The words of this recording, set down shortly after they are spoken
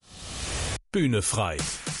Bühne frei.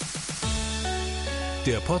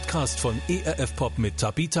 Der Podcast von ERF Pop mit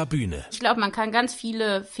Tabita Bühne. Ich glaube, man kann ganz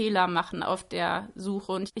viele Fehler machen auf der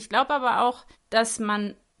Suche. Und ich glaube aber auch, dass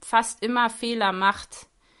man fast immer Fehler macht,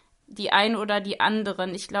 die einen oder die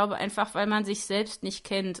anderen. Ich glaube einfach, weil man sich selbst nicht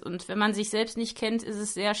kennt. Und wenn man sich selbst nicht kennt, ist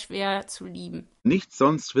es sehr schwer zu lieben. Nichts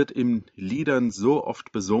sonst wird in Liedern so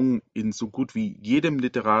oft besungen. In so gut wie jedem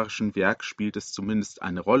literarischen Werk spielt es zumindest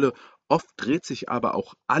eine Rolle. Oft dreht sich aber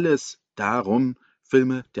auch alles darum.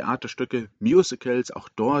 Filme, Theaterstücke, Musicals, auch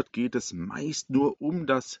dort geht es meist nur um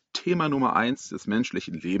das Thema Nummer 1 des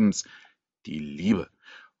menschlichen Lebens, die Liebe.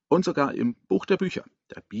 Und sogar im Buch der Bücher,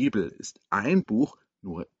 der Bibel, ist ein Buch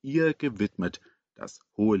nur ihr gewidmet, das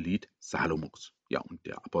Hohelied Salomos. Ja, und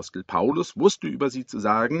der Apostel Paulus wusste über sie zu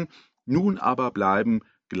sagen: Nun aber bleiben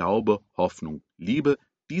Glaube, Hoffnung, Liebe,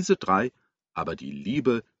 diese drei, aber die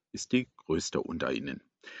Liebe ist die größte unter ihnen.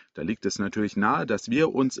 Da liegt es natürlich nahe, dass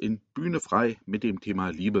wir uns in Bühne frei mit dem Thema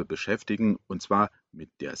Liebe beschäftigen, und zwar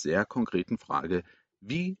mit der sehr konkreten Frage: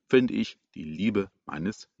 Wie finde ich die Liebe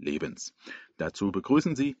meines Lebens? Dazu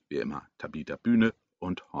begrüßen Sie, wie immer, Tabita Bühne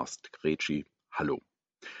und Horst Gretschi. Hallo.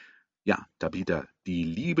 Ja, Tabita, die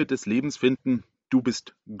Liebe des Lebens finden. Du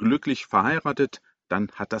bist glücklich verheiratet. Dann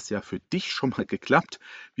hat das ja für dich schon mal geklappt.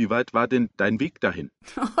 Wie weit war denn dein Weg dahin?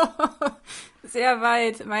 Sehr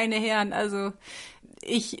weit, meine Herren. Also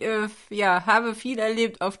ich habe viel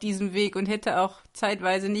erlebt auf diesem Weg und hätte auch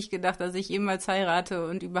zeitweise nicht gedacht, dass ich jemals heirate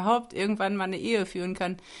und überhaupt irgendwann mal eine Ehe führen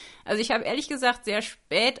kann. Also ich habe ehrlich gesagt sehr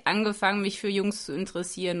spät angefangen, mich für Jungs zu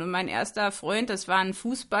interessieren. Und mein erster Freund, das war ein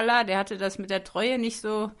Fußballer, der hatte das mit der Treue nicht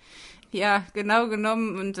so genau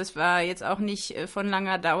genommen, und das war jetzt auch nicht von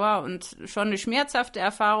langer Dauer und schon eine schmerzhafte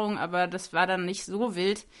Erfahrung, aber das war dann nicht so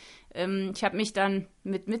wild. Ich habe mich dann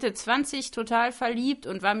mit Mitte 20 total verliebt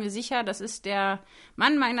und war mir sicher, das ist der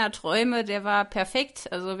Mann meiner Träume, der war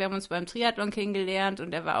perfekt. Also wir haben uns beim Triathlon kennengelernt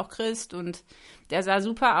und der war auch Christ und der sah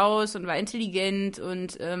super aus und war intelligent,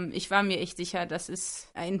 und ich war mir echt sicher, das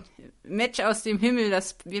ist ein Match aus dem Himmel,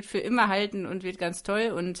 das wird für immer halten und wird ganz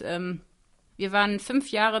toll. Und wir waren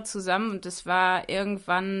 5 Jahre zusammen und es war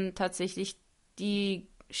irgendwann tatsächlich die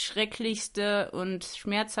schrecklichste und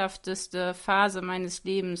schmerzhafteste Phase meines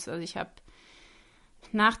Lebens. Also ich habe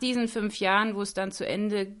nach diesen 5 Jahren, wo es dann zu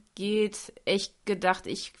Ende geht, echt gedacht,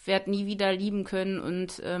 ich werde nie wieder lieben können.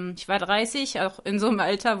 Und ich war 30, auch in so einem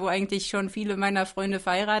Alter, wo eigentlich schon viele meiner Freunde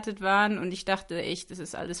verheiratet waren, und ich dachte echt, es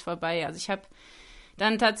ist alles vorbei. Also ich habe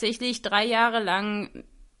dann tatsächlich 3 Jahre lang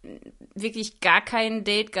wirklich gar kein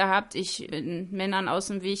Date gehabt. Ich bin Männern aus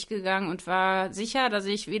dem Weg gegangen und war sicher, dass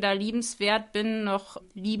ich weder liebenswert bin noch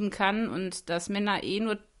lieben kann und dass Männer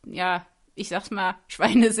nur, ich sag's mal,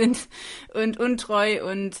 Schweine sind und untreu,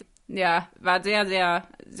 und war sehr, sehr,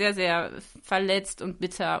 sehr, sehr verletzt und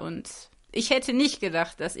bitter, und ich hätte nicht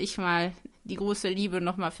gedacht, dass ich mal die große Liebe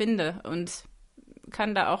nochmal finde, und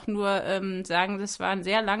kann da auch nur sagen, das war ein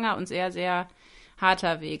sehr langer und sehr, sehr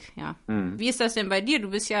harter Weg, ja. Mhm. Wie ist das denn bei dir?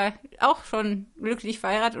 Du bist ja auch schon glücklich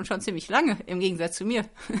verheiratet und schon ziemlich lange, im Gegensatz zu mir.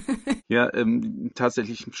 Ja,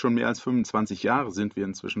 tatsächlich schon mehr als 25 Jahre sind wir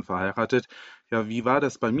inzwischen verheiratet. Ja, wie war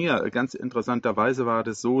das bei mir? Ganz interessanterweise war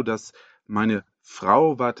das so, dass meine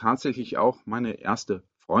Frau war tatsächlich auch meine erste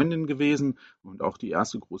Freundin gewesen und auch die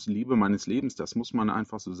erste große Liebe meines Lebens. Das muss man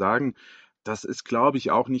einfach so sagen. Das ist, glaube ich,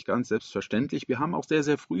 auch nicht ganz selbstverständlich. Wir haben auch sehr,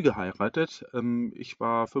 sehr früh geheiratet. Ich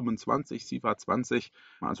war 25, sie war 20.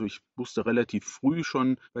 Also ich wusste relativ früh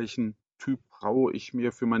schon, welchen Typ Frau ich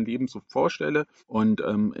mir für mein Leben so vorstelle. Und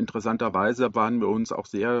interessanterweise waren wir uns auch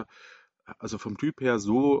sehr, also vom Typ her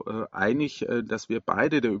so einig, dass wir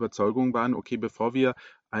beide der Überzeugung waren, okay, bevor wir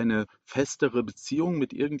eine festere Beziehung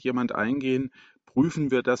mit irgendjemand eingehen, prüfen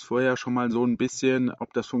wir das vorher schon mal so ein bisschen,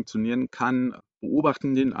 ob das funktionieren kann,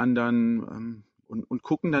 beobachten den anderen und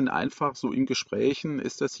gucken dann einfach so in Gesprächen,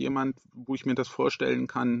 ist das jemand, wo ich mir das vorstellen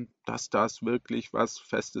kann, dass das wirklich was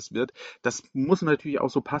Festes wird. Das muss natürlich auch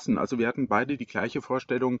so passen. Also wir hatten beide die gleiche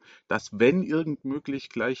Vorstellung, dass wenn irgend möglich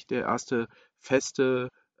gleich der erste feste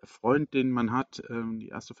Freund, den man hat, die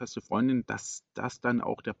erste feste Freundin, dass das dann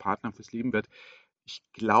auch der Partner fürs Leben wird. Ich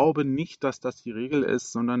glaube nicht, dass das die Regel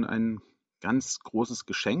ist, sondern ein ganz großes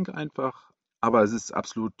Geschenk einfach. Aber es ist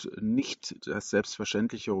absolut nicht das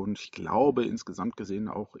Selbstverständliche und ich glaube insgesamt gesehen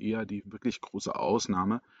auch eher die wirklich große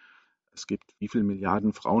Ausnahme. Es gibt wie viele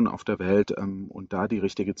Milliarden Frauen auf der Welt und da die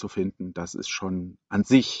richtige zu finden, das ist schon an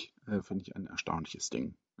sich, finde ich, ein erstaunliches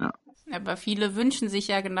Ding. Ja. Aber viele wünschen sich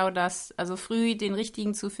ja genau das, also früh den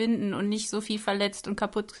Richtigen zu finden und nicht so viel verletzt und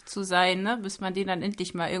kaputt zu sein, ne? Bis man den dann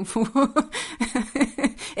endlich mal irgendwo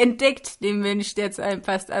entdeckt, den Mensch, der zu einem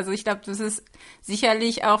passt. Also ich glaube, das ist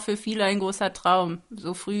sicherlich auch für viele ein großer Traum,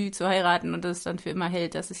 so früh zu heiraten und das dann für immer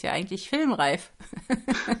hält. Das ist ja eigentlich filmreif.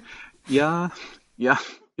 Ja, ja,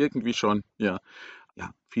 irgendwie schon, ja.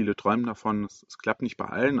 Ja, viele träumen davon. Es klappt nicht bei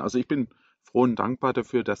allen. Also ich bin froh und dankbar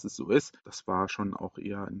dafür, dass es so ist. Das war schon auch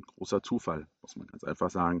eher ein großer Zufall, muss man ganz einfach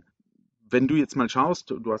sagen. Wenn du jetzt mal schaust,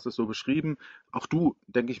 du hast es so beschrieben, auch du,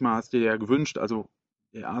 denke ich mal, hast dir ja gewünscht, also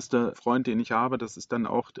der erste Freund, den ich habe, das ist dann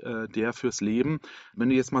auch der fürs Leben. Wenn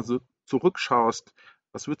du jetzt mal so zurückschaust,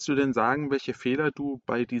 was würdest du denn sagen, welche Fehler du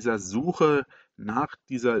bei dieser Suche nach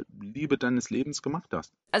dieser Liebe deines Lebens gemacht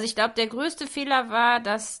hast? Also ich glaube, der größte Fehler war,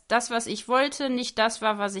 dass das, was ich wollte, nicht das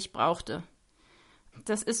war, was ich brauchte.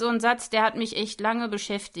 Das ist so ein Satz, der hat mich echt lange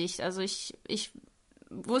beschäftigt. Also ich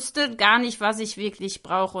wusste gar nicht, was ich wirklich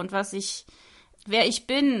brauche und wer ich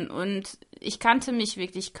bin. Und ich kannte mich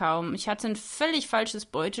wirklich kaum. Ich hatte ein völlig falsches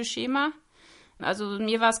Beuteschema. Also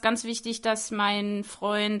mir war es ganz wichtig, dass mein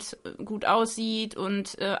Freund gut aussieht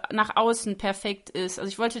und nach außen perfekt ist. Also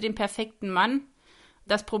ich wollte den perfekten Mann.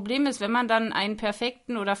 Das Problem ist, wenn man dann einen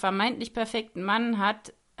perfekten oder vermeintlich perfekten Mann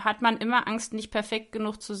hat, hat man immer Angst, nicht perfekt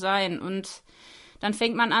genug zu sein. Und dann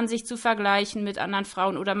fängt man an, sich zu vergleichen mit anderen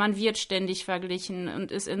Frauen oder man wird ständig verglichen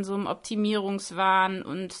und ist in so einem Optimierungswahn.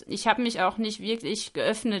 Und ich habe mich auch nicht wirklich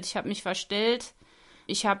geöffnet. Ich habe mich verstellt.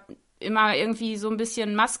 Ich habe immer irgendwie so ein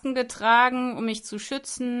bisschen Masken getragen, um mich zu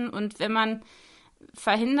schützen. Und wenn man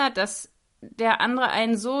verhindert, dass der andere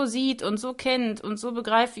einen so sieht und so kennt und so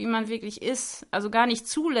begreift, wie man wirklich ist, also gar nicht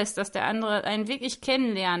zulässt, dass der andere einen wirklich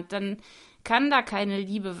kennenlernt, dann kann da keine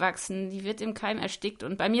Liebe wachsen. Die wird im Keim erstickt.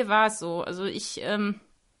 Und bei mir war es so. Also ich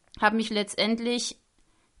habe mich letztendlich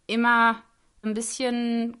immer ein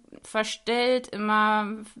bisschen verstellt,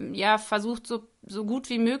 immer ja versucht, so gut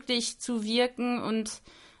wie möglich zu wirken und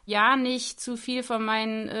ja nicht zu viel von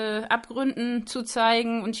meinen Abgründen zu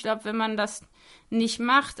zeigen. Und ich glaube, wenn man das nicht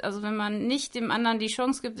macht, also wenn man nicht dem anderen die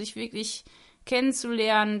Chance gibt, sich wirklich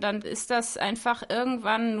kennenzulernen, dann ist das einfach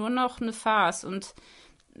irgendwann nur noch eine Farce. Und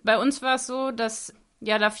bei uns war es so, dass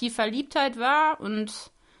ja da viel Verliebtheit war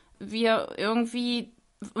und wir irgendwie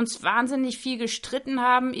uns wahnsinnig viel gestritten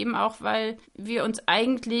haben, eben auch, weil wir uns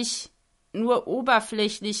eigentlich nur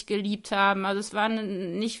oberflächlich geliebt haben. Also es war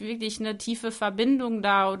nicht wirklich eine tiefe Verbindung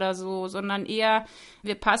da oder so, sondern eher,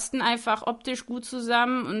 wir passten einfach optisch gut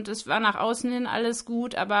zusammen und es war nach außen hin alles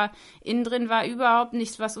gut, aber innen drin war überhaupt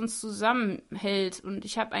nichts, was uns zusammenhält. Und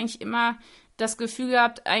ich habe eigentlich immer das Gefühl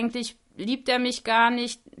gehabt, eigentlich liebt er mich gar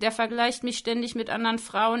nicht, der vergleicht mich ständig mit anderen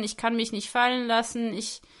Frauen, ich kann mich nicht fallen lassen,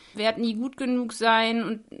 ich werde nie gut genug sein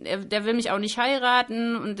und der will mich auch nicht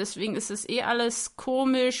heiraten und deswegen ist es eh alles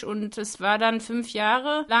komisch und es war dann 5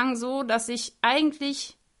 Jahre lang so, dass ich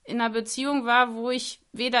eigentlich in einer Beziehung war, wo ich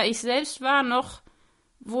weder ich selbst war, noch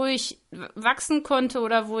wo ich wachsen konnte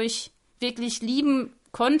oder wo ich wirklich lieben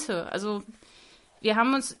konnte. Also wir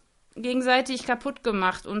haben uns gegenseitig kaputt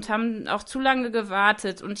gemacht und haben auch zu lange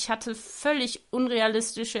gewartet und ich hatte völlig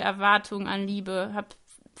unrealistische Erwartungen an Liebe, habe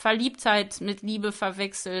Verliebtheit mit Liebe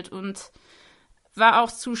verwechselt und war auch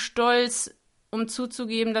zu stolz, um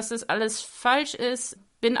zuzugeben, dass das alles falsch ist.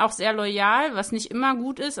 Bin auch sehr loyal, was nicht immer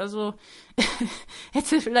gut ist. Also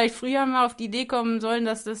hätte vielleicht früher mal auf die Idee kommen sollen,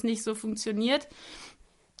 dass das nicht so funktioniert.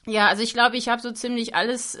 Ja, also ich glaube, ich habe so ziemlich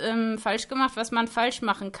alles falsch gemacht, was man falsch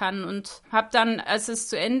machen kann und habe dann, als es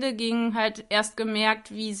zu Ende ging, halt erst gemerkt,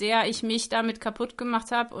 wie sehr ich mich damit kaputt gemacht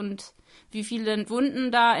habe und wie viele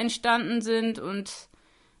Wunden da entstanden sind und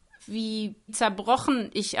wie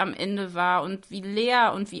zerbrochen ich am Ende war und wie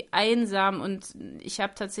leer und wie einsam. Und ich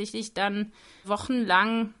habe tatsächlich dann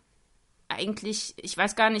wochenlang eigentlich, ich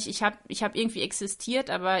weiß gar nicht, ich hab irgendwie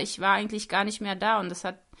existiert, aber ich war eigentlich gar nicht mehr da. Und das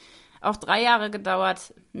hat auch 3 Jahre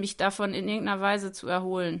gedauert, mich davon in irgendeiner Weise zu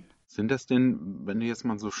erholen. Sind das denn, wenn du jetzt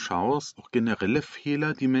mal so schaust, auch generelle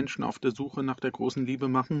Fehler, die Menschen auf der Suche nach der großen Liebe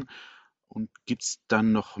machen? Und gibt es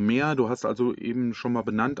dann noch mehr? Du hast also eben schon mal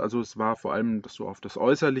benannt, also es war vor allem, dass du auf das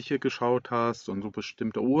Äußerliche geschaut hast und so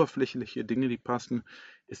bestimmte oberflächliche Dinge, die passen.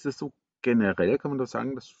 Ist es so generell, kann man das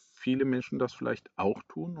sagen, dass viele Menschen das vielleicht auch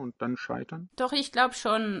tun und dann scheitern? Doch, ich glaube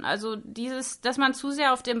schon. Also dass man zu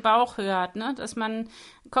sehr auf den Bauch hört, ne? Dass man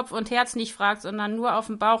Kopf und Herz nicht fragt, sondern nur auf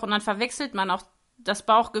den Bauch. Und dann verwechselt man auch das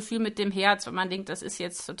Bauchgefühl mit dem Herz, weil man denkt, das ist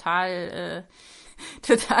jetzt total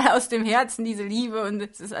aus dem Herzen, diese Liebe und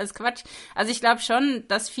das ist alles Quatsch. Also ich glaube schon,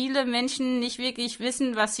 dass viele Menschen nicht wirklich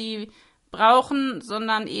wissen, was sie brauchen,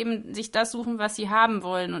 sondern eben sich das suchen, was sie haben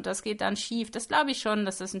wollen und das geht dann schief. Das glaube ich schon,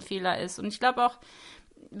 dass das ein Fehler ist. Und ich glaube auch,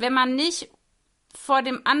 wenn man nicht vor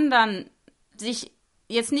dem anderen sich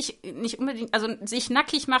jetzt nicht unbedingt, also sich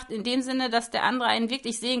nackig macht in dem Sinne, dass der andere einen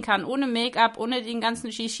wirklich sehen kann, ohne Make-up, ohne den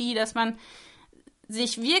ganzen Shishi, dass man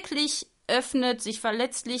sich wirklich öffnet, sich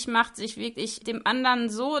verletzlich macht, sich wirklich dem anderen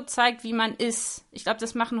so zeigt, wie man ist. Ich glaube,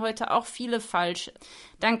 das machen heute auch viele falsch.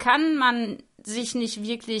 Dann kann man sich nicht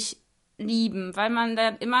wirklich lieben, weil man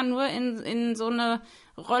dann immer nur in so eine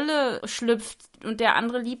Rolle schlüpft und der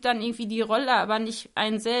andere liebt dann irgendwie die Rolle, aber nicht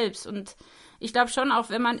einen selbst. Und ich glaube schon,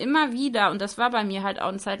 auch wenn man immer wieder, und das war bei mir halt auch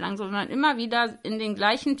eine Zeit lang so, wenn man immer wieder in den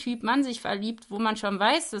gleichen Typ Mann sich verliebt, wo man schon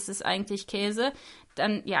weiß, das ist eigentlich Käse,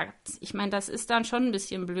 dann, ja, ich meine, das ist dann schon ein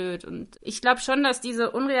bisschen blöd. Und ich glaube schon, dass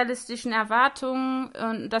diese unrealistischen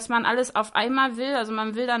Erwartungen, dass man alles auf einmal will, also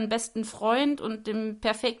man will dann einen besten Freund und den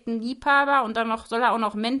perfekten Liebhaber und dann soll er auch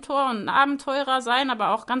noch Mentor und ein Abenteurer sein,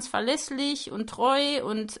 aber auch ganz verlässlich und treu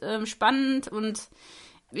und spannend, und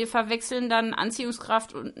wir verwechseln dann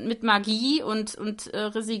Anziehungskraft mit Magie und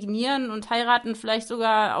resignieren und heiraten vielleicht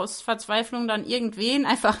sogar aus Verzweiflung dann irgendwen,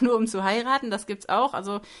 einfach nur um zu heiraten. Das gibt's auch.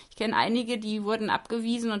 Also ich kenne einige, die wurden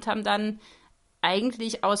abgewiesen und haben dann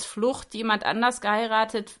eigentlich aus Flucht jemand anders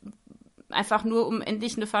geheiratet, einfach nur um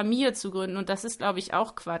endlich eine Familie zu gründen. Und das ist, glaube ich,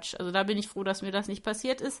 auch Quatsch. Also da bin ich froh, dass mir das nicht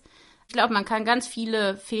passiert ist. Ich glaube, man kann ganz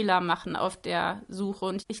viele Fehler machen auf der Suche.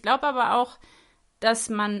 Und ich glaube aber auch, dass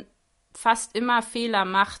man fast immer Fehler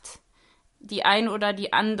macht, die einen oder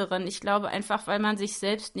die anderen. Ich glaube einfach, weil man sich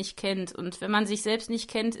selbst nicht kennt. Und wenn man sich selbst nicht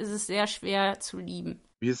kennt, ist es sehr schwer zu lieben.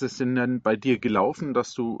 Wie ist es denn dann bei dir gelaufen,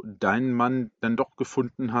 dass du deinen Mann dann doch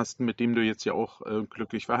gefunden hast, mit dem du jetzt ja auch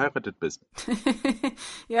glücklich verheiratet bist?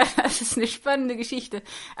 Ja, das ist eine spannende Geschichte.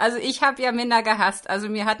 Also ich habe ja Männer gehasst. Also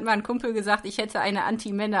mir hat mal ein Kumpel gesagt, ich hätte eine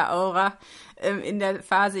Anti-Männer-Aura in der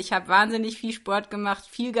Phase. Ich habe wahnsinnig viel Sport gemacht,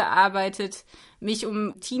 viel gearbeitet, mich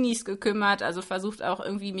um Teenies gekümmert, also versucht auch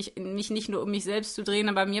irgendwie mich nicht nur um mich selbst zu drehen,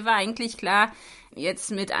 aber mir war eigentlich klar, jetzt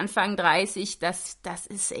mit Anfang 30, das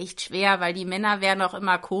ist echt schwer, weil die Männer werden auch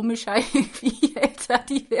immer komischer, je älter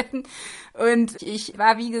die werden. Und ich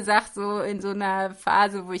war, wie gesagt, so in so einer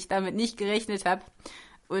Phase, wo ich damit nicht gerechnet habe.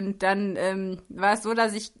 Und dann war es so,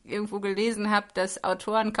 dass ich irgendwo gelesen habe, dass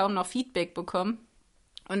Autoren kaum noch Feedback bekommen.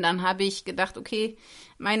 Und dann habe ich gedacht, okay,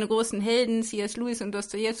 meine großen Helden, C.S. Lewis und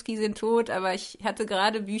Dostojewski, sind tot, aber ich hatte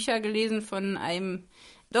gerade Bücher gelesen von einem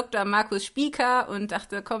Dr. Markus Spieker und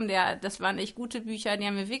dachte, komm, das waren echt gute Bücher, die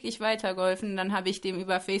haben mir wirklich weitergeholfen. Und dann habe ich dem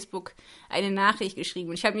über Facebook eine Nachricht geschrieben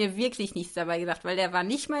und ich habe mir wirklich nichts dabei gedacht, weil der war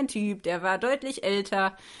nicht mein Typ, der war deutlich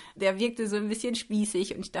älter, der wirkte so ein bisschen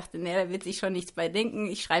spießig und ich dachte, nee, da wird sich schon nichts bei denken.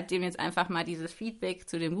 Ich schreibe dem jetzt einfach mal dieses Feedback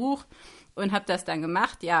zu dem Buch und habe das dann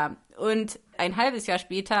gemacht, ja. Und ein halbes Jahr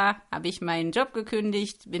später habe ich meinen Job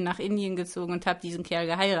gekündigt, bin nach Indien gezogen und habe diesen Kerl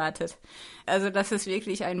geheiratet. Also das ist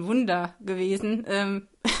wirklich ein Wunder gewesen.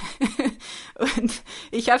 Und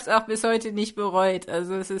ich habe es auch bis heute nicht bereut.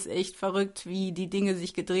 Also es ist echt verrückt, wie die Dinge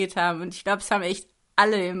sich gedreht haben. Und ich glaube, es haben echt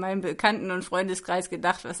alle in meinem Bekannten- und Freundeskreis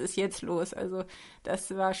gedacht, was ist jetzt los? Also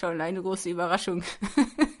das war schon eine große Überraschung.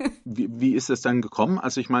 Wie ist es dann gekommen?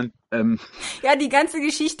 Also ich meine... Ja, die ganze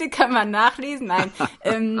Geschichte kann man nachlesen. Nein,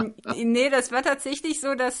 nee, das war tatsächlich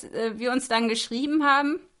so, dass wir uns dann geschrieben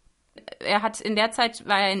haben. In der Zeit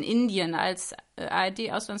war er in Indien als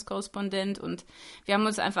ARD-Auslandskorrespondent und wir haben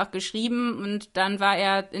uns einfach geschrieben und dann war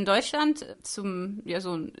er in Deutschland so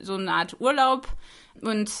eine Art Urlaub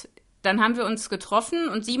und dann haben wir uns getroffen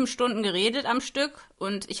und 7 Stunden geredet am Stück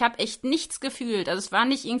und ich habe echt nichts gefühlt. Also es war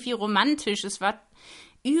nicht irgendwie romantisch, es war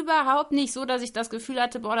überhaupt nicht so, dass ich das Gefühl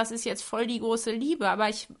hatte, boah, das ist jetzt voll die große Liebe, aber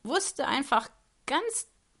ich wusste einfach ganz,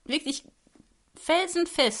 wirklich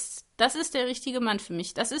felsenfest, das ist der richtige Mann für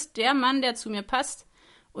mich. Das ist der Mann, der zu mir passt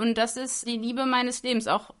und das ist die Liebe meines Lebens,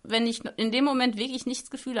 auch wenn ich in dem Moment wirklich nichts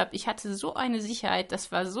Gefühl habe. Ich hatte so eine Sicherheit,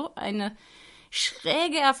 das war so eine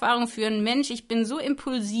schräge Erfahrung für einen Mensch. Ich bin so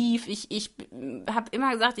impulsiv. Ich habe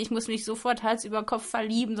immer gesagt, ich muss mich sofort Hals über Kopf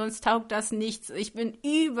verlieben, sonst taugt das nichts. Ich bin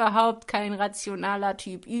überhaupt kein rationaler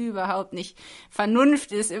Typ, überhaupt nicht.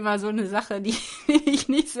 Vernunft ist immer so eine Sache, die nehme ich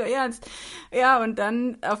nicht so ernst. Ja, und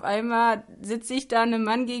dann auf einmal sitze ich da einem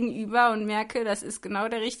Mann gegenüber und merke, das ist genau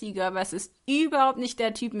der Richtige, aber es ist überhaupt nicht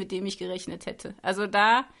der Typ, mit dem ich gerechnet hätte. Also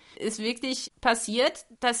da ist wirklich passiert,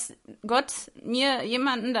 dass Gott mir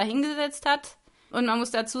jemanden dahingesetzt hat. Und man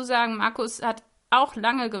muss dazu sagen, Markus hat auch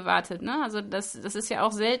lange gewartet, ne? Also das ist ja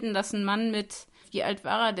auch selten, dass ein Mann mit, wie alt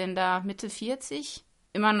war er denn da, Mitte 40,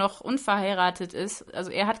 immer noch unverheiratet ist.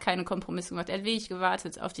 Also er hat keine Kompromisse gemacht, er hat wirklich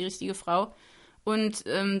gewartet auf die richtige Frau. Und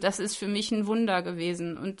das ist für mich ein Wunder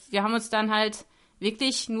gewesen. Und wir haben uns dann halt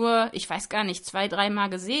wirklich nur, ich weiß gar nicht, 2-3 Mal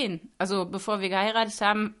gesehen. Also bevor wir geheiratet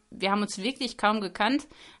haben, wir haben uns wirklich kaum gekannt,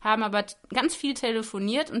 haben aber ganz viel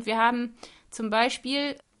telefoniert und wir haben zum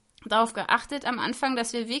Beispiel darauf geachtet am Anfang,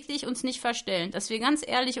 dass wir wirklich uns nicht verstellen, dass wir ganz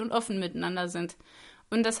ehrlich und offen miteinander sind.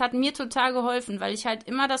 Und das hat mir total geholfen, weil ich halt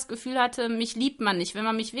immer das Gefühl hatte, mich liebt man nicht. Wenn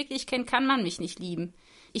man mich wirklich kennt, kann man mich nicht lieben.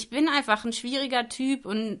 Ich bin einfach ein schwieriger Typ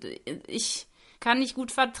und ich kann nicht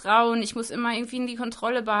gut vertrauen. Ich muss immer irgendwie die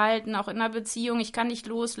Kontrolle behalten, auch in einer Beziehung. Ich kann nicht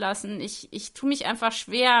loslassen. Ich tue mich einfach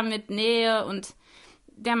schwer mit Nähe. Und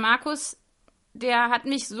der Markus, der hat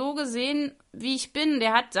mich so gesehen, wie ich bin.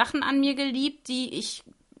 Der hat Sachen an mir geliebt,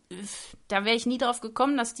 da wäre ich nie drauf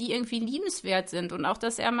gekommen, dass die irgendwie liebenswert sind. Und auch,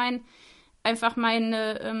 dass er meine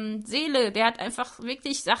Seele, der hat einfach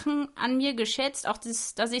wirklich Sachen an mir geschätzt, auch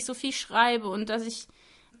dass ich so viel schreibe und dass ich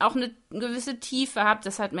auch eine gewisse Tiefe habe.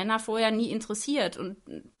 Das hat Männer vorher nie interessiert. Und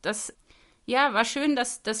das, ja, war schön,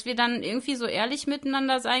 dass wir dann irgendwie so ehrlich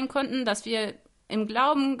miteinander sein konnten, dass wir im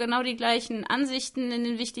Glauben genau die gleichen Ansichten in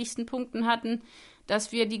den wichtigsten Punkten hatten,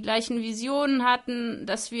 dass wir die gleichen Visionen hatten,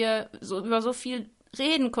 dass wir so über so viel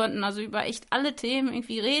reden konnten, also über echt alle Themen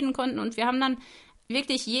irgendwie reden konnten. Und wir haben dann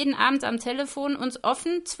wirklich jeden Abend am Telefon uns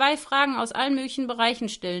offen 2 Fragen aus allen möglichen Bereichen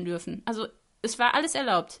stellen dürfen. Also es war alles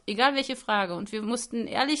erlaubt, egal welche Frage. Und wir mussten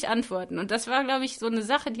ehrlich antworten. Und das war, glaube ich, so eine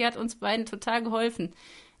Sache, die hat uns beiden total geholfen,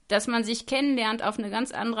 dass man sich kennenlernt auf eine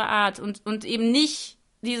ganz andere Art und eben nicht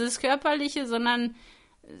dieses Körperliche, sondern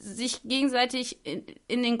sich gegenseitig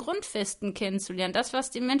in den Grundfesten kennenzulernen. Das,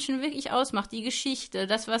 was den Menschen wirklich ausmacht, die Geschichte,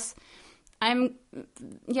 das, was einem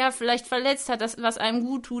ja vielleicht verletzt hat, das, was einem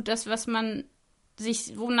gut tut, das,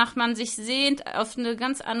 wonach man sich sehnt, auf eine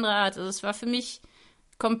ganz andere Art. Also es war für mich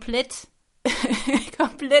komplett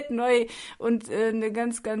neu und eine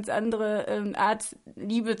ganz, ganz andere Art,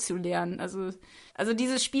 Liebe zu lernen. Also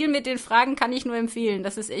dieses Spiel mit den Fragen kann ich nur empfehlen.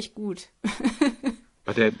 Das ist echt gut.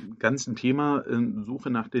 Bei der ganzen Thema Suche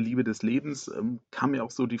nach der Liebe des Lebens kam mir auch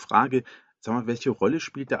so die Frage, sag mal, welche Rolle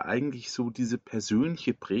spielt da eigentlich so diese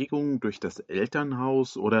persönliche Prägung durch das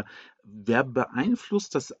Elternhaus oder wer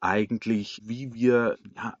beeinflusst das eigentlich, wie wir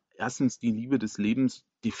erstens die Liebe des Lebens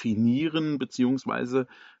definieren, beziehungsweise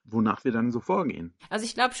wonach wir dann so vorgehen? Also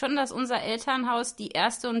ich glaube schon, dass unser Elternhaus die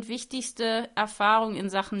erste und wichtigste Erfahrung in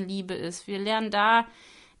Sachen Liebe ist. Wir lernen da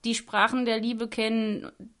die Sprachen der Liebe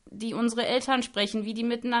kennen, die unsere Eltern sprechen, wie die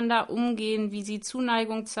miteinander umgehen, wie sie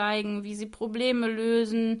Zuneigung zeigen, wie sie Probleme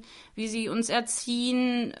lösen, wie sie uns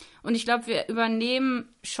erziehen. Und ich glaube, wir übernehmen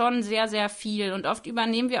schon sehr, sehr viel. Und oft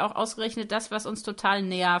übernehmen wir auch ausgerechnet das, was uns total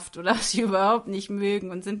nervt oder was wir überhaupt nicht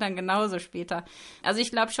mögen und sind dann genauso später. Also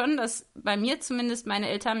ich glaube schon, dass bei mir zumindest meine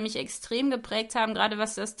Eltern mich extrem geprägt haben, gerade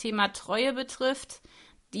was das Thema Treue betrifft.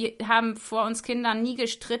 Die haben vor uns Kindern nie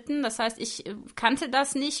gestritten. Das heißt, ich kannte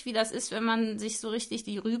das nicht, wie das ist, wenn man sich so richtig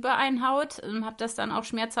die Rübe einhaut. Habe das dann auch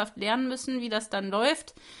schmerzhaft lernen müssen, wie das dann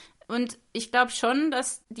läuft. Und ich glaube schon,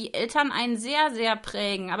 dass die Eltern einen sehr, sehr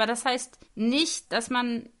prägen. Aber das heißt nicht, dass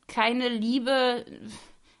man keine Liebe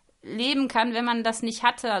leben kann, wenn man das nicht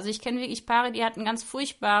hatte. Also ich kenne wirklich Paare, die hatten ganz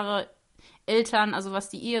furchtbare Eltern, also was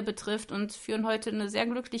die Ehe betrifft, und führen heute eine sehr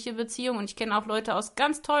glückliche Beziehung. Und ich kenne auch Leute aus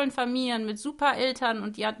ganz tollen Familien mit super Eltern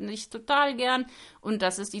und die hatten mich total gern und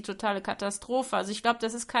das ist die totale Katastrophe. Also ich glaube,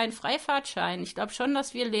 das ist kein Freifahrtschein. Ich glaube schon,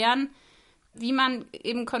 dass wir lernen, wie man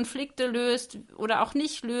eben Konflikte löst oder auch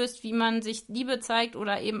nicht löst, wie man sich Liebe zeigt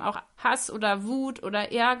oder eben auch Hass oder Wut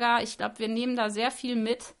oder Ärger. Ich glaube, wir nehmen da sehr viel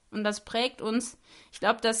mit und das prägt uns. Ich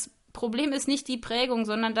glaube, das Problem ist nicht die Prägung,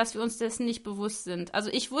 sondern dass wir uns dessen nicht bewusst sind. Also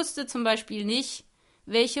ich wusste zum Beispiel nicht,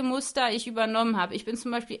 welche Muster ich übernommen habe. Ich bin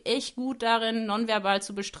zum Beispiel echt gut darin, nonverbal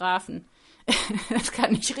zu bestrafen. Das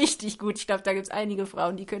kann ich richtig gut. Ich glaube, da gibt es einige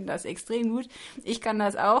Frauen, die können das extrem gut. Ich kann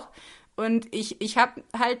das auch. Und ich habe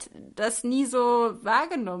halt das nie so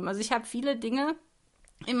wahrgenommen. Also ich habe viele Dinge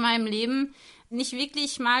in meinem Leben nicht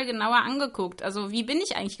wirklich mal genauer angeguckt. Also wie bin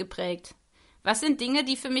ich eigentlich geprägt? Was sind Dinge,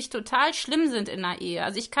 die für mich total schlimm sind in einer Ehe?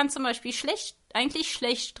 Also ich kann zum Beispiel eigentlich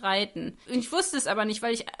schlecht streiten. Und ich wusste es aber nicht,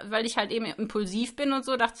 weil ich halt eben impulsiv bin und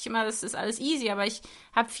so, dachte ich immer, das ist alles easy. Aber ich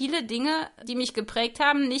habe viele Dinge, die mich geprägt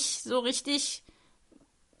haben, nicht so richtig,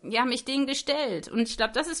 mich denen gestellt. Und ich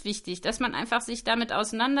glaube, das ist wichtig, dass man einfach sich damit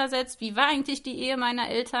auseinandersetzt. Wie war eigentlich die Ehe meiner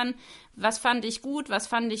Eltern? Was fand ich gut? Was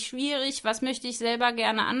fand ich schwierig? Was möchte ich selber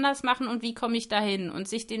gerne anders machen? Und wie komme ich dahin? Und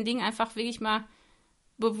sich den Dingen einfach wirklich mal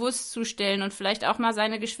bewusst zu stellen und vielleicht auch mal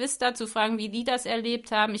seine Geschwister zu fragen, wie die das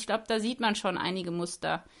erlebt haben. Ich glaube, da sieht man schon einige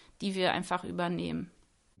Muster, die wir einfach übernehmen.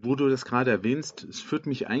 Wo du das gerade erwähnst, es führt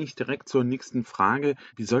mich eigentlich direkt zur nächsten Frage.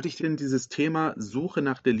 Wie sollte ich denn dieses Thema Suche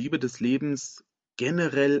nach der Liebe des Lebens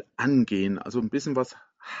generell angehen? Also ein bisschen was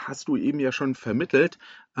hast du eben ja schon vermittelt,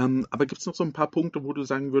 Aber gibt es noch so ein paar Punkte, wo du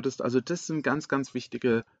sagen würdest, also das sind ganz, ganz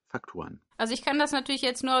wichtige Faktoren? Also ich kann das natürlich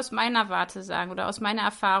jetzt nur aus meiner Warte sagen oder aus meiner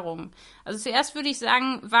Erfahrung. Also zuerst würde ich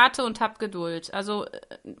sagen, warte und hab Geduld. Also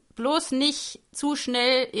bloß nicht zu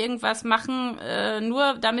schnell irgendwas machen,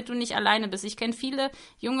 nur damit du nicht alleine bist. Ich kenne viele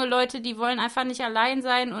junge Leute, die wollen einfach nicht allein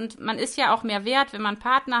sein und man ist ja auch mehr wert, wenn man einen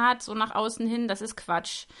Partner hat, so nach außen hin. Das ist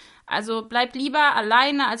Quatsch. Also bleib lieber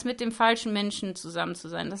alleine, als mit dem falschen Menschen zusammen zu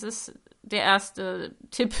sein. Das ist der erste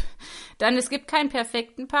Tipp. Dann, es gibt keinen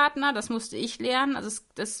perfekten Partner, das musste ich lernen. Also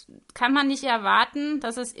das kann man nicht erwarten,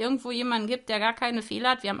 dass es irgendwo jemanden gibt, der gar keine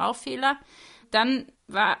Fehler hat. Wir haben auch Fehler. Dann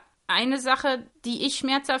war eine Sache, die ich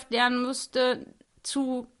schmerzhaft lernen musste,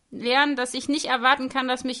 zu lernen, dass ich nicht erwarten kann,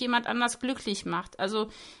 dass mich jemand anders glücklich macht. Also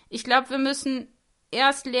ich glaube, wir müssen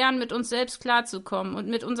erst lernen, mit uns selbst klarzukommen und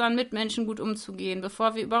mit unseren Mitmenschen gut umzugehen,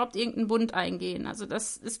 bevor wir überhaupt irgendeinen Bund eingehen. Also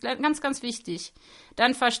das ist ganz, ganz wichtig.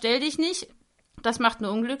 Dann verstell dich nicht. Das macht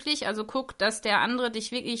nur unglücklich. Also guck, dass der andere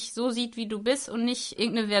dich wirklich so sieht, wie du bist und nicht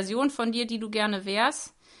irgendeine Version von dir, die du gerne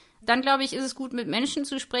wärst. Dann, glaube ich, ist es gut, mit Menschen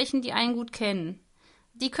zu sprechen, die einen gut kennen.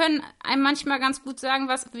 Die können einem manchmal ganz gut sagen,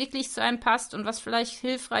 was wirklich zu einem passt und was vielleicht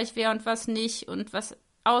hilfreich wäre und was nicht und was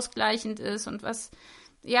ausgleichend ist und was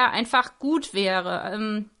einfach gut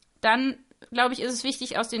wäre. Dann, glaube ich, ist es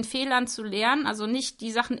wichtig, aus den Fehlern zu lernen, also nicht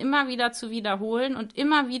die Sachen immer wieder zu wiederholen und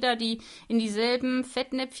immer wieder die in dieselben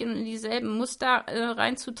Fettnäpfchen und in dieselben Muster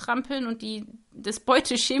reinzutrampeln und das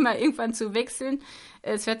Beuteschema irgendwann zu wechseln.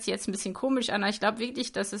 Es hört sich jetzt ein bisschen komisch an, aber ich glaube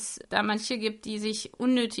wirklich, dass es da manche gibt, die sich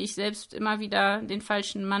unnötig selbst immer wieder den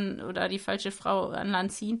falschen Mann oder die falsche Frau an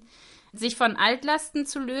Land ziehen. Sich von Altlasten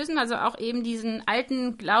zu lösen, also auch eben diesen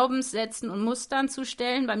alten Glaubenssätzen und Mustern zu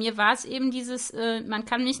stellen. Bei mir war es eben dieses, man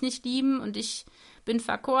kann mich nicht lieben und ich bin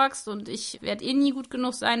verkorkst und ich werde eh nie gut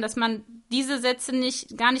genug sein, dass man diese Sätze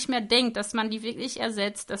gar nicht mehr denkt, dass man die wirklich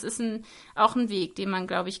ersetzt. Das ist auch ein Weg, den man,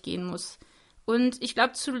 glaube ich, gehen muss. Und ich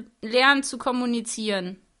glaube, zu lernen, zu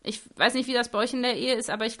kommunizieren. Ich weiß nicht, wie das bei euch in der Ehe ist,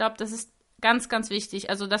 aber ich glaube, das ist ganz, ganz wichtig.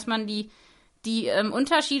 Also, dass man die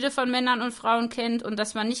Unterschiede von Männern und Frauen kennt und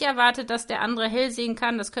dass man nicht erwartet, dass der andere hell sehen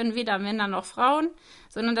kann. Das können weder Männer noch Frauen,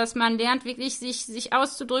 sondern dass man lernt, wirklich sich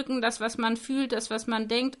auszudrücken, das, was man fühlt, das, was man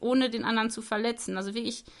denkt, ohne den anderen zu verletzen. Also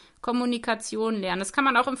wirklich Kommunikation lernen. Das kann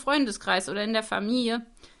man auch im Freundeskreis oder in der Familie.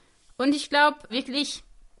 Und ich glaube, wirklich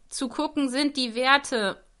zu gucken, sind die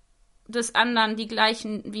Werte des anderen die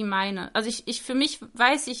gleichen wie meine. Also für mich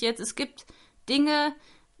weiß ich jetzt, es gibt Dinge,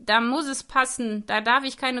 da muss es passen, da darf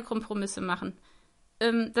ich keine Kompromisse machen.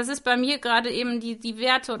 Das ist bei mir gerade eben die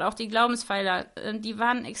Werte und auch die Glaubenspfeiler, die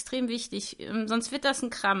waren extrem wichtig. Sonst wird das ein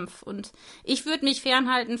Krampf. Und ich würde mich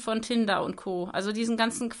fernhalten von Tinder und Co. Also diesen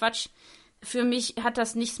ganzen Quatsch. Für mich hat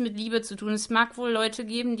das nichts mit Liebe zu tun. Es mag wohl Leute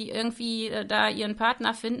geben, die irgendwie da ihren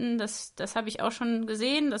Partner finden. Das habe ich auch schon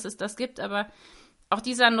gesehen, dass es das gibt, aber auch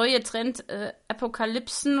dieser neue Trend,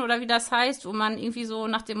 Apokalypsen oder wie das heißt, wo man irgendwie so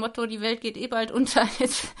nach dem Motto, die Welt geht eh bald unter,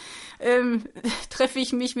 jetzt treffe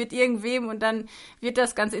ich mich mit irgendwem und dann wird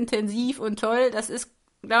das ganz intensiv und toll. Das ist,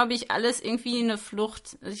 glaube ich, alles irgendwie eine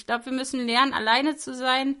Flucht. Also ich glaube, wir müssen lernen, alleine zu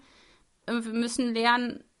sein. Wir müssen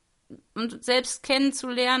lernen, uns selbst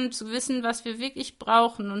kennenzulernen, zu wissen, was wir wirklich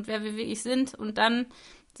brauchen und wer wir wirklich sind. Und dann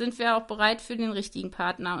sind wir auch bereit für den richtigen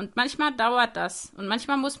Partner. Und manchmal dauert das. Und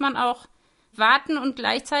manchmal muss man auch warten und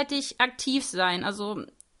gleichzeitig aktiv sein. Also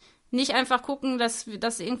nicht einfach gucken, dass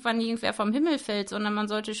irgendwann irgendwer vom Himmel fällt, sondern man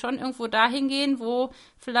sollte schon irgendwo dahin gehen, wo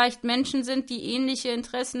vielleicht Menschen sind, die ähnliche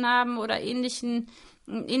Interessen haben oder ähnlichen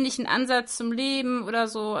Ansatz zum Leben oder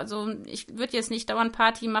so. Also ich würde jetzt nicht dauernd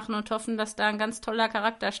Party machen und hoffen, dass da ein ganz toller,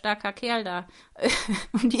 charakterstarker Kerl da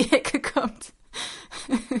um die Ecke kommt.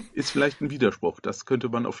 Ist vielleicht ein Widerspruch, das könnte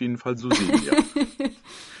man auf jeden Fall so sehen, ja.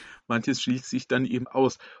 Manches schließt sich dann eben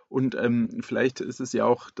aus. Und vielleicht ist es ja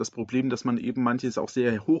auch das Problem, dass man eben manches auch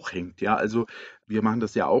sehr hoch hängt. Ja, also wir machen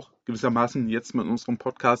das ja auch gewissermaßen jetzt mit unserem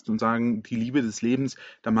Podcast und sagen, die Liebe des Lebens,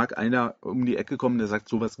 da mag einer um die Ecke kommen, der sagt,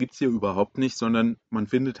 sowas gibt's hier überhaupt nicht, sondern man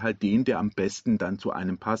findet halt den, der am besten dann zu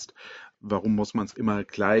einem passt. Warum muss man es immer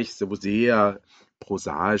gleich so sehr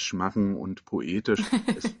prosaisch machen und poetisch?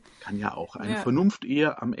 Es kann ja auch eine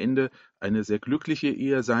Vernunft-Ehe am Ende eine sehr glückliche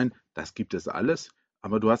Ehe sein. Das gibt es alles.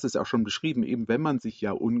 Aber du hast es auch schon beschrieben, eben wenn man sich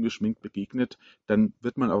ja ungeschminkt begegnet, dann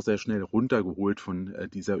wird man auch sehr schnell runtergeholt von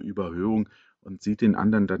dieser Überhöhung und sieht den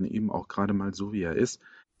anderen dann eben auch gerade mal so, wie er ist.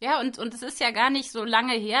 Ja, und es ist ja gar nicht so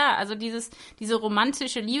lange her. Also diese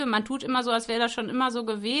romantische Liebe, man tut immer so, als wäre das schon immer so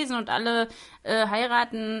gewesen und alle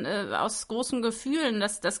heiraten aus großen Gefühlen.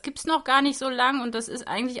 Das gibt's noch gar nicht so lang und das ist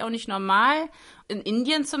eigentlich auch nicht normal. In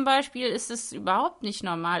Indien zum Beispiel ist es überhaupt nicht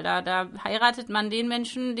normal. Da heiratet man den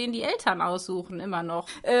Menschen, den die Eltern aussuchen, immer noch.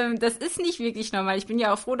 Das ist nicht wirklich normal. Ich bin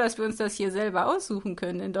ja auch froh, dass wir uns das hier selber aussuchen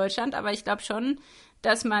können in Deutschland, aber ich glaube schon,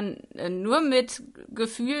 dass man nur mit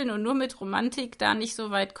Gefühlen und nur mit Romantik da nicht so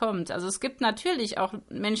weit kommt. Also es gibt natürlich auch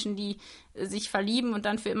Menschen, die sich verlieben und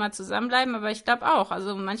dann für immer zusammenbleiben, aber ich glaube auch,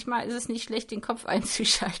 also manchmal ist es nicht schlecht, den Kopf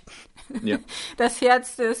einzuschalten. Ja. Das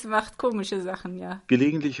Herz, das macht komische Sachen, ja.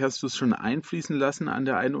 Gelegentlich hast du es schon einfließen lassen an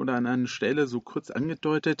der einen oder anderen Stelle, so kurz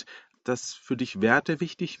angedeutet, dass für dich Werte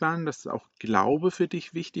wichtig waren, dass auch Glaube für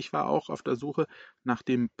dich wichtig war, auch auf der Suche nach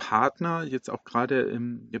dem Partner, jetzt auch gerade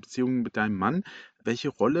in der Beziehung mit deinem Mann. Welche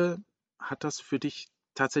Rolle hat das für dich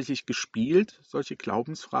tatsächlich gespielt, solche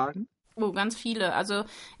Glaubensfragen? Oh, ganz viele. Also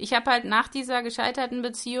ich habe halt nach dieser gescheiterten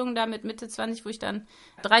Beziehung da mit Mitte 20, wo ich dann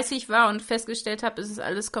 30 war und festgestellt habe, es ist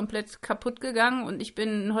alles komplett kaputt gegangen und ich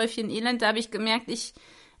bin ein Häufchen Elend, da habe ich gemerkt,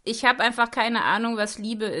 ich habe einfach keine Ahnung, was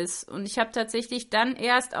Liebe ist. Und ich habe tatsächlich dann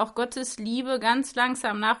erst auch Gottes Liebe ganz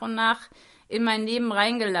langsam nach und nach in mein Leben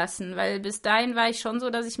reingelassen, weil bis dahin war ich schon so,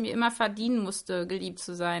 dass ich mir immer verdienen musste, geliebt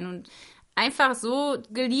zu sein. Und einfach so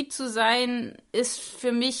geliebt zu sein, ist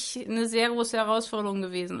für mich eine sehr große Herausforderung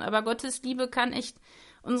gewesen. Aber Gottes Liebe kann echt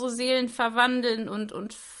unsere Seelen verwandeln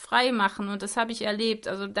und frei machen. Und das habe ich erlebt.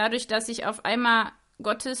 Also dadurch, dass ich auf einmal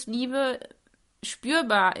Gottes Liebe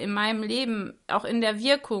spürbar in meinem Leben, auch in der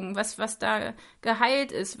Wirkung, was da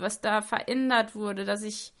geheilt ist, was da verändert wurde, dass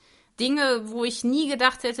ich Dinge, wo ich nie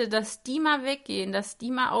gedacht hätte, dass die mal weggehen, dass die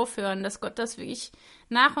mal aufhören, dass Gott das wirklich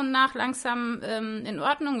nach und nach langsam in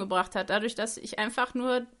Ordnung gebracht hat, dadurch, dass ich einfach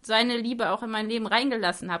nur seine Liebe auch in mein Leben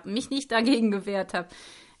reingelassen habe, mich nicht dagegen gewehrt habe.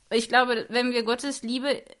 Ich glaube, wenn wir Gottes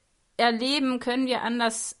Liebe erleben, können wir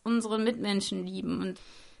anders unsere Mitmenschen lieben und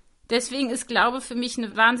deswegen ist Glaube für mich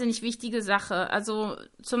eine wahnsinnig wichtige Sache. Also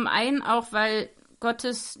zum einen auch, weil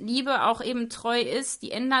Gottes Liebe auch eben treu ist,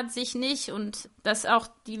 die ändert sich nicht und dass auch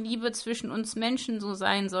die Liebe zwischen uns Menschen so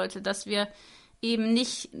sein sollte, dass wir eben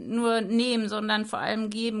nicht nur nehmen, sondern vor allem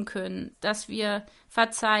geben können, dass wir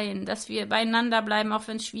verzeihen, dass wir beieinander bleiben, auch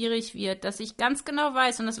wenn es schwierig wird, dass ich ganz genau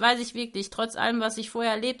weiß, und das weiß ich wirklich, trotz allem, was ich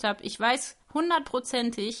vorher erlebt habe, ich weiß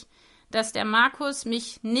 100%ig, dass der Markus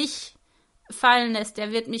mich nicht fallen lässt,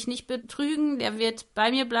 der wird mich nicht betrügen, der wird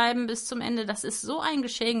bei mir bleiben bis zum Ende. Das ist so ein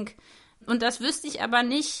Geschenk. Und das wüsste ich aber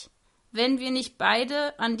nicht, wenn wir nicht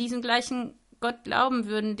beide an diesen gleichen Gott glauben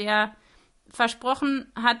würden, der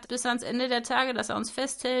versprochen hat bis ans Ende der Tage, dass er uns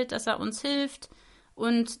festhält, dass er uns hilft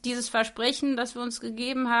und dieses Versprechen, das wir uns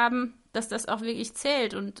gegeben haben, dass das auch wirklich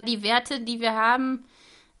zählt. Und die Werte, die wir haben,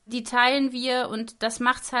 die teilen wir und das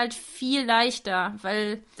macht es halt viel leichter,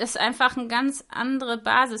 weil das einfach eine ganz andere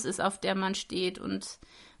Basis ist, auf der man steht. Und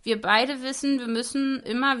wir beide wissen, wir müssen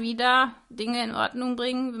immer wieder Dinge in Ordnung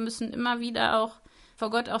bringen. Wir müssen immer wieder auch vor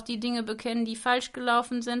Gott auch die Dinge bekennen, die falsch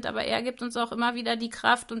gelaufen sind. Aber er gibt uns auch immer wieder die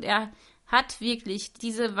Kraft und er hat wirklich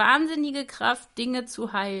diese wahnsinnige Kraft, Dinge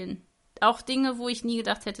zu heilen. Auch Dinge, wo ich nie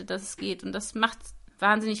gedacht hätte, dass es geht. Und das macht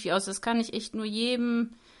wahnsinnig viel aus. Das kann ich echt nur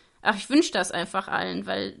jedem... Ach, ich wünsche das einfach allen,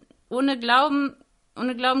 weil ohne Glauben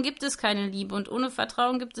gibt es keine Liebe und ohne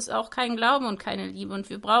Vertrauen gibt es auch keinen Glauben und keine Liebe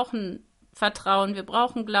und wir brauchen Vertrauen, wir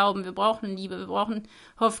brauchen Glauben, wir brauchen Liebe, wir brauchen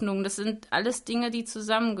Hoffnung. Das sind alles Dinge, die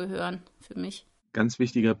zusammengehören für mich. Ganz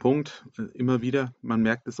wichtiger Punkt, immer wieder, man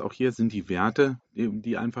merkt es auch hier, sind die Werte,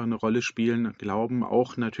 die einfach eine Rolle spielen, Glauben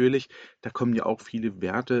auch natürlich, da kommen ja auch viele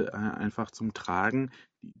Werte einfach zum Tragen,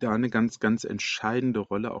 die da eine ganz, ganz entscheidende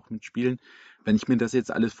Rolle auch mitspielen. Wenn ich mir das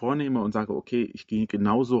jetzt alles vornehme und sage, okay, ich gehe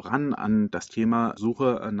genauso ran an das Thema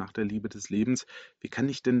Suche nach der Liebe des Lebens, wie kann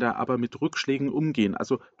ich denn da aber mit Rückschlägen umgehen?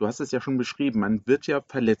 Also du hast es ja schon beschrieben, man wird ja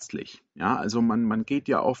verletzlich. Ja, also man geht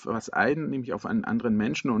ja auf was ein, nämlich auf einen anderen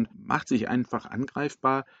Menschen und macht sich einfach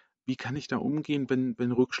angreifbar. Wie kann ich da umgehen,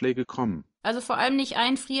 wenn Rückschläge kommen? Also vor allem nicht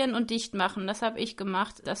einfrieren und dicht machen. Das habe ich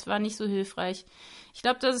gemacht. Das war nicht so hilfreich. Ich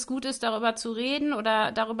glaube, dass es gut ist, darüber zu reden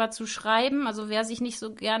oder darüber zu schreiben. Also wer sich nicht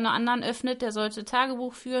so gerne anderen öffnet, der sollte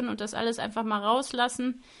Tagebuch führen und das alles einfach mal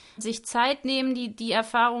rauslassen. Sich Zeit nehmen, die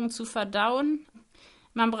Erfahrung zu verdauen.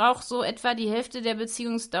 Man braucht so etwa die Hälfte der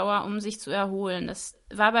Beziehungsdauer, um sich zu erholen. Das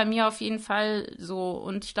war bei mir auf jeden Fall so.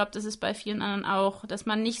 Und ich glaube, das ist bei vielen anderen auch, dass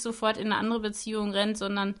man nicht sofort in eine andere Beziehung rennt,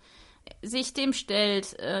 sondern sich dem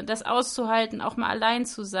stellt, das auszuhalten, auch mal allein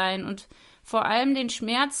zu sein und vor allem den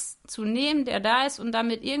Schmerz zu nehmen, der da ist und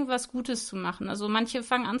damit irgendwas Gutes zu machen. Also manche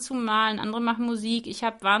fangen an zu malen, andere machen Musik. Ich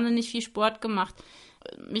habe wahnsinnig viel Sport gemacht.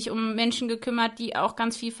 mich um Menschen gekümmert, die auch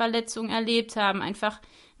ganz viel Verletzung erlebt haben. Einfach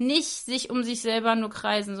nicht sich um sich selber nur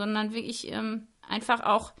kreisen, sondern wirklich einfach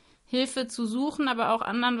auch Hilfe zu suchen, aber auch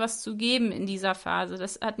anderen was zu geben in dieser Phase.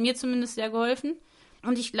 Das hat mir zumindest sehr geholfen.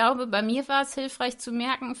 Und ich glaube, bei mir war es hilfreich zu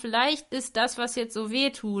merken, vielleicht ist das, was jetzt so weh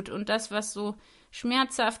tut und das, was so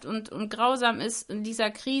schmerzhaft und grausam ist in dieser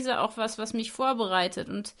Krise, auch was mich vorbereitet.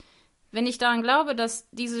 Und wenn ich daran glaube, dass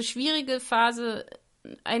diese schwierige Phase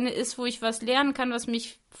eine ist, wo ich was lernen kann, was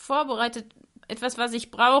mich vorbereitet, etwas, was ich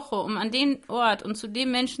brauche, um an den Ort und zu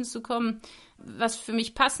dem Menschen zu kommen, was für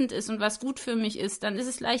mich passend ist und was gut für mich ist, dann ist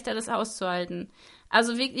es leichter, das auszuhalten.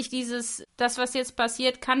 Also wirklich das, was jetzt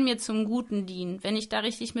passiert, kann mir zum Guten dienen, wenn ich da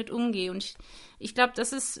richtig mit umgehe. Und ich glaube,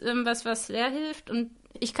 das ist was sehr hilft. Und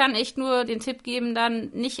ich kann echt nur den Tipp geben,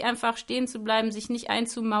 dann nicht einfach stehen zu bleiben, sich nicht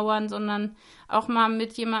einzumauern, sondern auch mal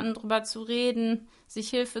mit jemandem drüber zu reden, sich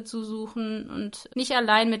Hilfe zu suchen und nicht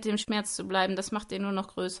allein mit dem Schmerz zu bleiben. Das macht den nur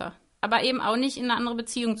noch größer. Aber eben auch nicht in eine andere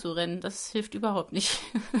Beziehung zu rennen. Das hilft überhaupt nicht.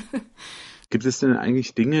 Gibt es denn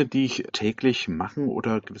eigentlich Dinge, die ich täglich machen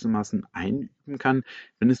oder gewissermaßen einüben kann,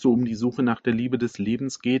 wenn es so um die Suche nach der Liebe des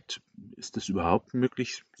Lebens geht? Ist es überhaupt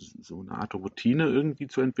möglich, so eine Art Routine irgendwie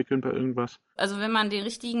zu entwickeln bei irgendwas? Also wenn man den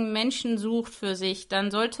richtigen Menschen sucht für sich,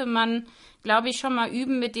 dann sollte man, glaube ich, schon mal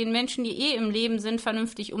üben, mit den Menschen, die im Leben sind,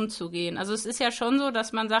 vernünftig umzugehen. Also es ist ja schon so,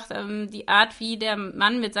 dass man sagt, die Art, wie der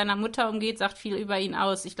Mann mit seiner Mutter umgeht, sagt viel über ihn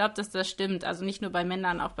aus. Ich glaube, dass das stimmt. Also nicht nur bei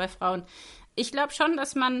Männern, auch bei Frauen. Ich glaube schon,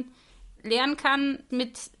 dass man lernen kann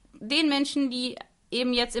mit den Menschen, die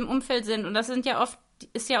eben jetzt im Umfeld sind. Und das ist ja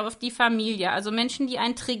oft die Familie. Also Menschen, die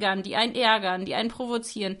einen triggern, die einen ärgern, die einen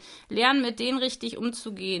provozieren. Lernen, mit denen richtig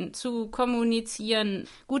umzugehen, zu kommunizieren,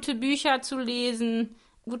 gute Bücher zu lesen,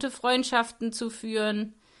 gute Freundschaften zu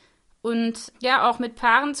führen. Und ja, auch mit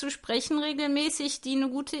Paaren zu sprechen regelmäßig, die eine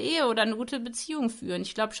gute Ehe oder eine gute Beziehung führen.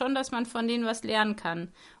 Ich glaube schon, dass man von denen was lernen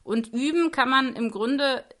kann. Und üben kann man im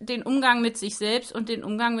Grunde den Umgang mit sich selbst und den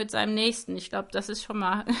Umgang mit seinem Nächsten. Ich glaube, das ist schon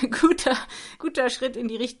mal ein guter Schritt in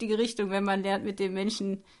die richtige Richtung, wenn man lernt, mit den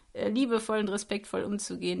Menschen liebevoll und respektvoll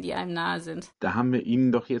umzugehen, die einem nahe sind. Da haben wir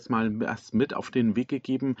Ihnen doch jetzt mal was mit auf den Weg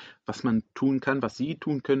gegeben, was man tun kann, was Sie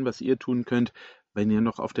tun können, was ihr tun könnt. Wenn ihr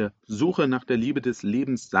noch auf der Suche nach der Liebe des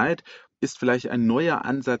Lebens seid, ist vielleicht ein neuer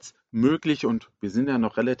Ansatz möglich und wir sind ja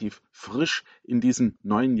noch relativ frisch in diesem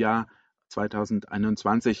neuen Jahr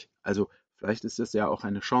 2021. Also vielleicht ist es ja auch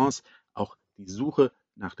eine Chance, auch die Suche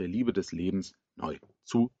nach der Liebe des Lebens neu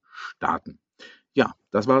zu starten. Ja,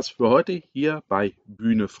 das war's für heute hier bei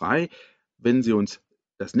Bühne frei. Wenn Sie uns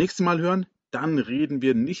das nächste Mal hören, dann reden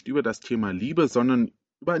wir nicht über das Thema Liebe, sondern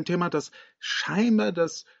über ein Thema, das scheinbar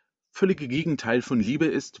das völlige Gegenteil von Liebe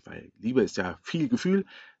ist, weil Liebe ist ja viel Gefühl.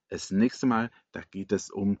 Das nächste Mal, da geht es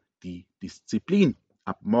um die Disziplin.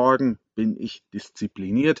 Ab morgen bin ich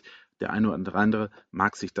diszipliniert. Der eine oder andere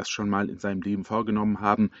mag sich das schon mal in seinem Leben vorgenommen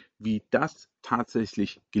haben. Wie das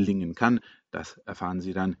tatsächlich gelingen kann, das erfahren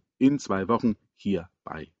Sie dann in 2 Wochen hier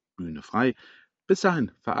bei Bühne frei. Bis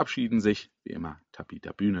dahin verabschieden sich wie immer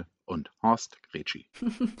Tabita Bühne und Horst Gretschi.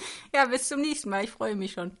 Ja, bis zum nächsten Mal. Ich freue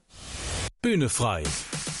mich schon. Bühne frei.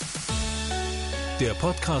 Der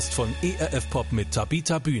Podcast von ERF Pop mit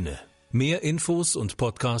Tabita Bühne. Mehr Infos und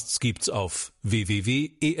Podcasts gibt's auf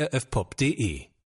www.erfpop.de.